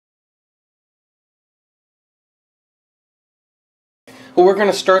Well, we're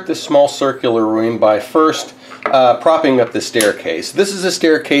going to start this small circular room by first propping up the staircase. This is a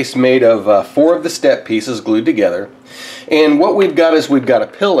staircase made of 4 of the step pieces glued together. And what we've got is we've got a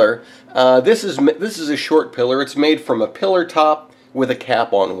pillar. This is a short pillar. It's made from a pillar top with a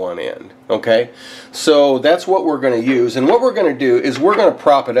cap on one end. Okay, so that's what we're going to use. And what we're going to do is we're going to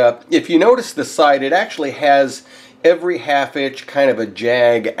prop it up. If you notice the side, it actually has every half inch kind of a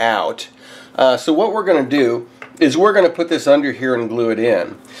jag out. So what we're going to do is we're going to put this under here and glue it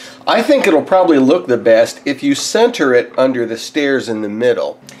in. I think it'll probably look the best if you center it under the stairs in the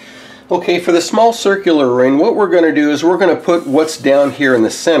middle. Okay, for the small circular ring, what we're going to do is we're going to put what's down here in the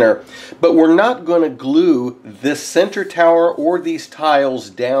center, but we're not going to glue this center tower or these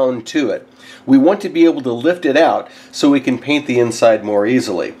tiles down to it. We want to be able to lift it out so we can paint the inside more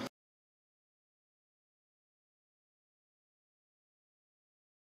easily.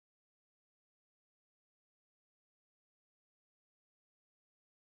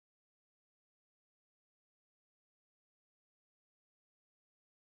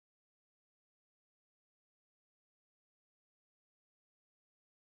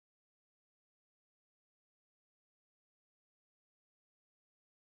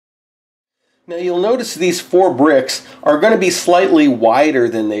 Now you'll notice these 4 bricks are going to be slightly wider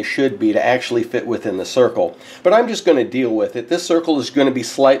than they should be to actually fit within the circle. But I'm just going to deal with it. This circle is going to be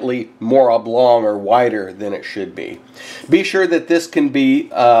slightly more oblong or wider than it should be. Be sure that this can be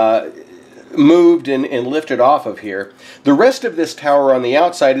moved and lifted off of here. The rest of this tower on the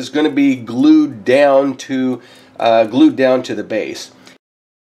outside is going to be glued down to the base.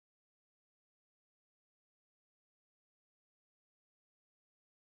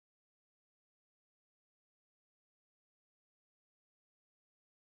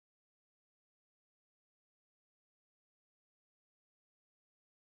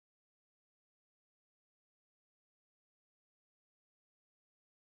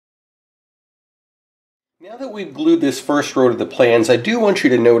 Now that we've glued this first row to the plans, I do want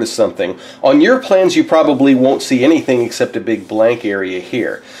you to notice something. On your plans you probably won't see anything except a big blank area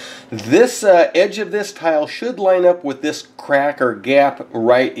here. This edge of this tile should line up with this crack or gap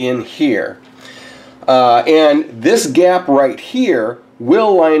right in here. And this gap right here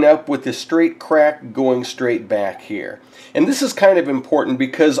will line up with the straight crack going straight back here. And this is kind of important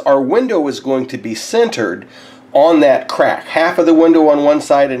because our window is going to be centered on that crack. Half of the window on one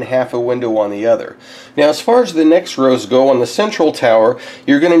side and half a window on the other. Now as far as the next rows go, on the central tower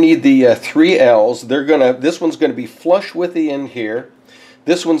you're going to need the 3 L's. This one's going to be flush with the end here.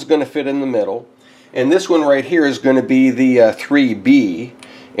 This one's going to fit in the middle. And this one right here is going to be the 3B.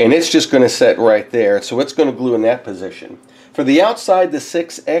 And it's just going to set right there. So it's going to glue in that position. For the outside, the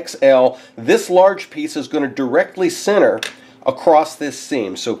 6XL, this large piece is going to directly center across this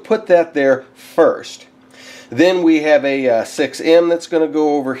seam. So put that there first. Then we have a 6M that's going to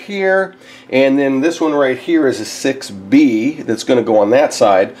go over here, and then this one right here is a 6B that's going to go on that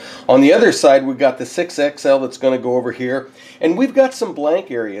side. On the other side we've got the 6XL that's going to go over here, and we've got some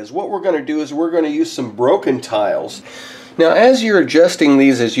blank areas. What we're going to do is we're going to use some broken tiles. Now as you're adjusting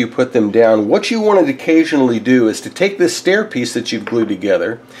these as you put them down, what you want to occasionally do is to take this stair piece that you've glued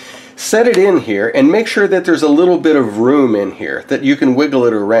together, set it in here, and make sure that there's a little bit of room in here that you can wiggle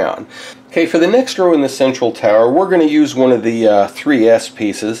it around. Okay, for the next row in the central tower, we're going to use one of the 3S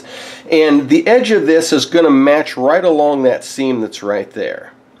pieces, and the edge of this is going to match right along that seam that's right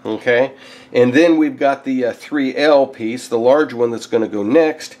there. Okay, and then we've got the 3L piece, the large one that's going to go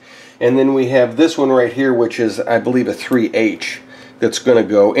next, and then we have this one right here, which is, I believe, a 3H that's going to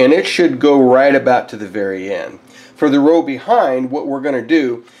go, and it should go right about to the very end. For the row behind, what we're going to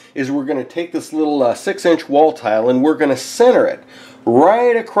do is we're going to take this little 6-inch wall tile and we're going to center it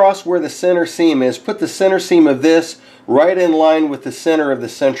right across where the center seam is. Put the center seam of this right in line with the center of the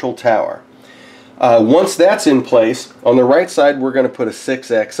central tower. Once that's in place, on the right side we're going to put a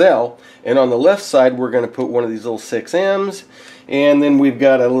 6XL, and on the left side we're going to put one of these little 6Ms, and then we've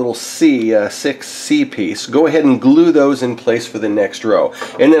got a little 6C piece. Go ahead and glue those in place for the next row.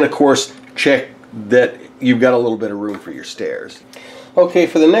 And then of course check that you've got a little bit of room for your stairs. Okay,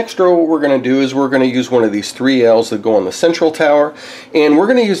 for the next row what we're going to do is we're going to use one of these 3Ls that go on the central tower, and we're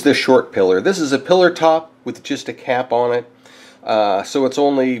going to use this short pillar. This is a pillar top with just a cap on it, so it's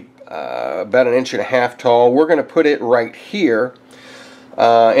only about 1.5 inches tall. We're going to put it right here,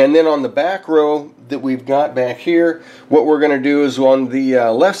 and then on the back row that we've got back here, what we're going to do is on the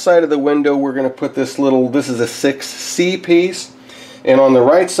left side of the window we're going to put this is a 6C piece, and on the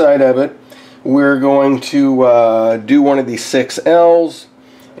right side of it we're going to do one of these 6Ls,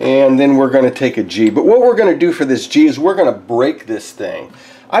 and then we're going to take a G. But what we're going to do for this G is we're going to break this thing.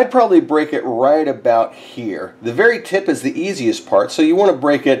 I'd probably break it right about here. The very tip is the easiest part, so you want to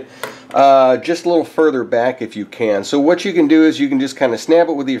break it just a little further back if you can. So what you can do is you can just kind of snap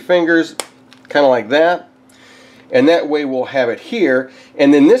it with your fingers, kind of like that. And that way we'll have it here.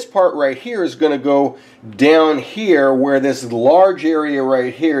 And then this part right here is going to go down here where this large area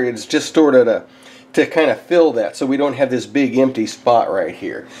right here is just sort of to kind of fill that, so we don't have this big empty spot right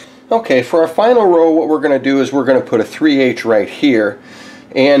here. Okay, for our final row, what we're going to do is we're going to put a 3H right here.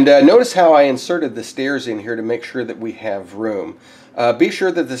 And notice how I inserted the stairs in here to make sure that we have room. Be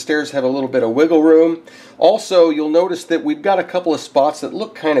sure that the stairs have a little bit of wiggle room. Also, you'll notice that we've got a couple of spots that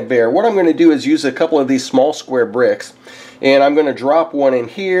look kind of bare. What I'm going to do is use a couple of these small square bricks, and I'm going to drop one in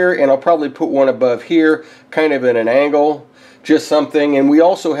here, and I'll probably put one above here, kind of at an angle, just something. And we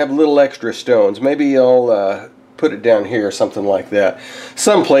also have little extra stones. Maybe I'll put it down here or something like that.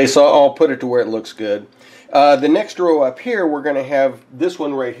 Someplace I'll put it to where it looks good. The next row up here, we're going to have this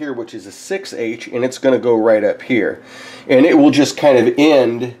one right here, which is a 6H, and it's going to go right up here. And it will just kind of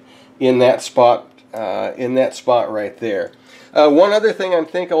end in that spot right there. One other thing I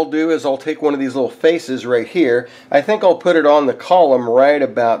think I'll do is I'll take one of these little faces right here. I think I'll put it on the column right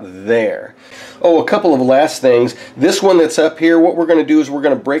about there. Oh, a couple of last things. This one that's up here, what we're going to do is we're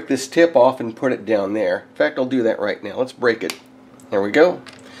going to break this tip off and put it down there. In fact, I'll do that right now. Let's break it. There we go.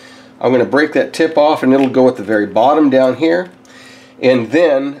 I'm going to break that tip off, and it'll go at the very bottom down here. And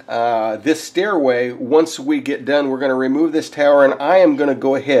then this stairway, once we get done, we're going to remove this tower, and I am going to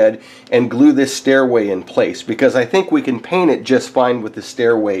go ahead and glue this stairway in place because I think we can paint it just fine with the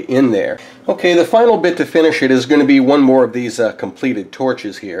stairway in there. Okay, the final bit to finish it is going to be one more of these completed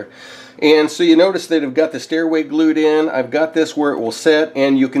torches here. And so you notice that I've got the stairway glued in, I've got this where it will set,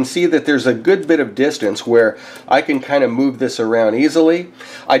 and you can see that there's a good bit of distance where I can kind of move this around easily.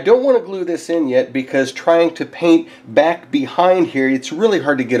 I don't want to glue this in yet because trying to paint back behind here, it's really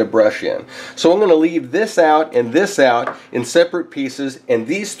hard to get a brush in. So I'm going to leave this out and this out in separate pieces, and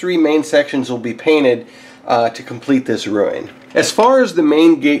these three main sections will be painted to complete this ruin. As far as the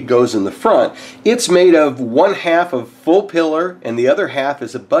main gate goes in the front, it's made of one half of full pillar and the other half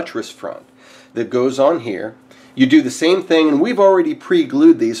is a buttress front that goes on here. You do the same thing, and we've already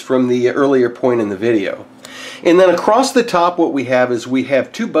pre-glued these from the earlier point in the video. And then across the top what we have is we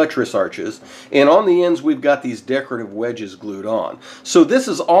have two buttress arches, and on the ends we've got these decorative wedges glued on. So this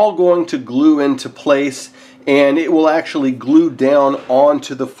is all going to glue into place, and it will actually glue down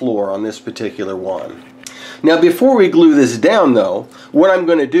onto the floor on this particular one. Now before we glue this down though, what I'm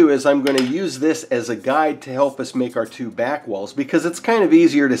going to do is I'm going to use this as a guide to help us make our two back walls because it's kind of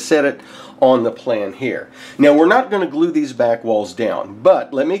easier to set it on the plan here. Now we're not going to glue these back walls down,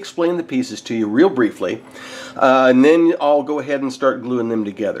 but let me explain the pieces to you real briefly, and then I'll go ahead and start gluing them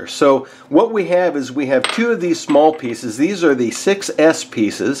together. So what we have is we have two of these small pieces. These are the 6S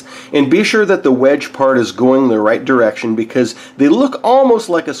pieces, and be sure that the wedge part is going the right direction because they look almost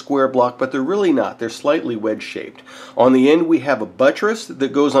like a square block, but they're really not. They're slightly wedge shaped. On the end we have a buttress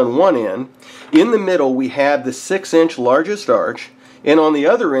that goes on one end. In the middle we have the 6-inch largest arch, and on the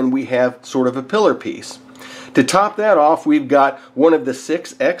other end we have sort of a pillar piece. To top that off, we've got one of the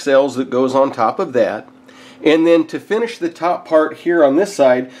 6XLs that goes on top of that. And then to finish the top part here on this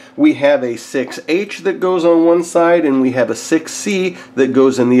side, we have a 6H that goes on one side and we have a 6C that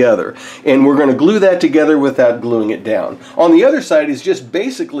goes in the other. And we're going to glue that together without gluing it down. On the other side is just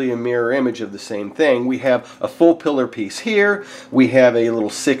basically a mirror image of the same thing. We have a full pillar piece here. We have a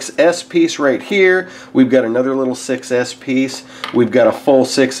little 6S piece right here. We've got another little 6S piece. We've got a full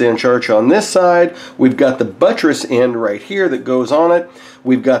 6-inch arch on this side. We've got the buttress end right here that goes on it.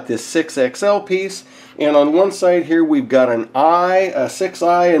 We've got this 6XL piece. And on one side here we've got an I, a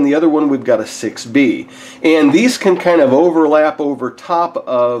 6I, and the other one we've got a 6B. And these can kind of overlap over top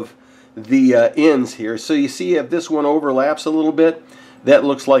of the ends here. So you see if this one overlaps a little bit, that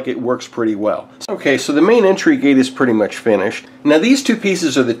looks like it works pretty well. Okay, so the main entry gate is pretty much finished. Now these two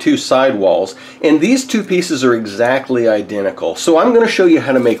pieces are the two side walls, and these two pieces are exactly identical. So I'm going to show you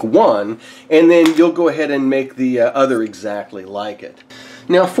how to make one, and then you'll go ahead and make the other exactly like it.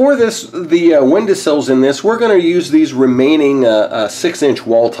 Now for this, the windowsills in this, we're going to use these remaining 6-inch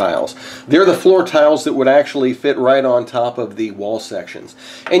wall tiles. They're the floor tiles that would actually fit right on top of the wall sections.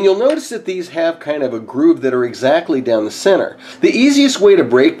 And you'll notice that these have kind of a groove that are exactly down the center. The easiest way to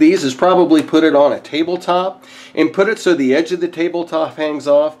break these is probably put it on a tabletop and put it so the edge of the tabletop hangs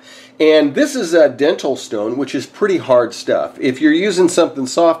off. And this is a dental stone, which is pretty hard stuff. If you're using something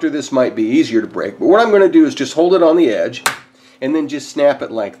softer, this might be easier to break. But what I'm going to do is just hold it on the edge and then just snap it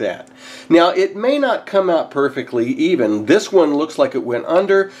like that. Now it may not come out perfectly even. This one looks like it went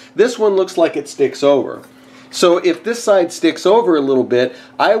under. This one looks like it sticks over. So if this side sticks over a little bit,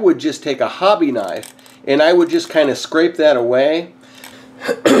 I would just take a hobby knife and I would just kind of scrape that away.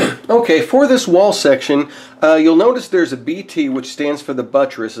 Okay, for this wall section, you'll notice there's a BT, which stands for the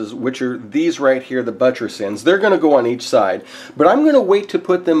buttresses, which are these right here, the buttress ends. They're going to go on each side, but I'm going to wait to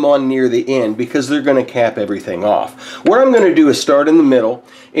put them on near the end because they're going to cap everything off. What I'm going to do is start in the middle,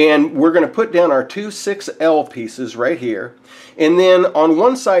 and we're going to put down our two 6L pieces right here. And then on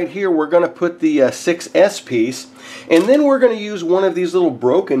one side here, we're going to put the 6S piece, and then we're going to use one of these little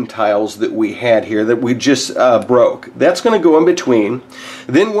broken tiles that we had here that we just broke. That's going to go in between.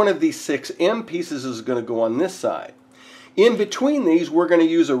 Then one of these 6M pieces is going to go on this side. In between these, we're going to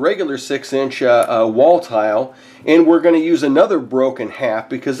use a regular 6-inch wall tile, and we're going to use another broken half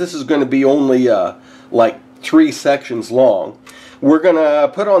because this is going to be only like 3 sections long. We're going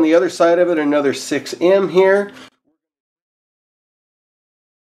to put on the other side of it another 6M here.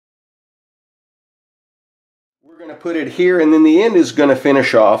 We're going to put it here, and then the end is going to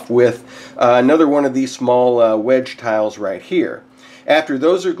finish off with another one of these small wedge tiles right here. After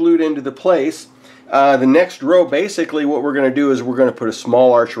those are glued into the place, the next row, basically what we're going to do is we're going to put a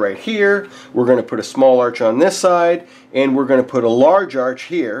small arch right here, we're going to put a small arch on this side, and we're going to put a large arch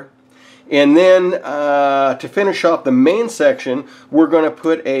here. And then to finish off the main section, we're going to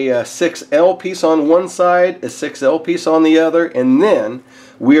put a 6L piece on one side, a 6L piece on the other, and then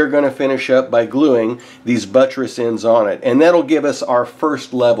we are going to finish up by gluing these buttress ends on it. And that'll give us our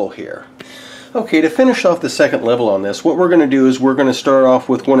first level here. Okay, to finish off the second level on this, what we're going to do is we're going to start off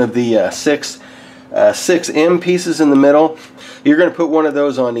with one of the 6M pieces in the middle. You're going to put one of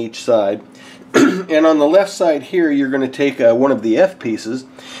those on each side. And on the left side here, you're going to take one of the F pieces,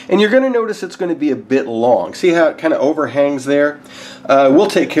 and you're going to notice it's going to be a bit long. See how it kind of overhangs there? We'll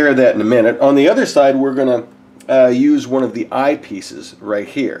take care of that in a minute. On the other side, we're going to use one of the I pieces right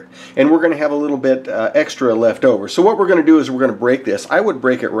here, and we're going to have a little bit extra left over. So what we're going to do is we're going to break this. I would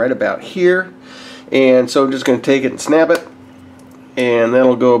break it right about here, and so I'm just going to take it and snap it, and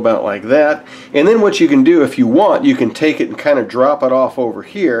that'll go about like that. And then what you can do, if you want, you can take it and kind of drop it off over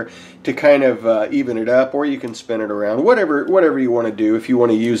here to kind of even it up, or you can spin it around, whatever you want to do if you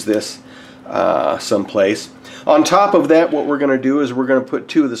want to use this someplace. On top of that, what we're going to do is we're going to put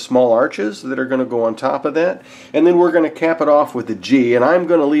 2 of the small arches that are going to go on top of that, and then we're going to cap it off with a G, and I'm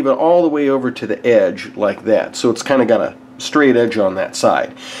going to leave it all the way over to the edge like that, so it's kind of got a straight edge on that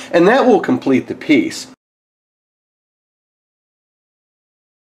side. And that will complete the piece.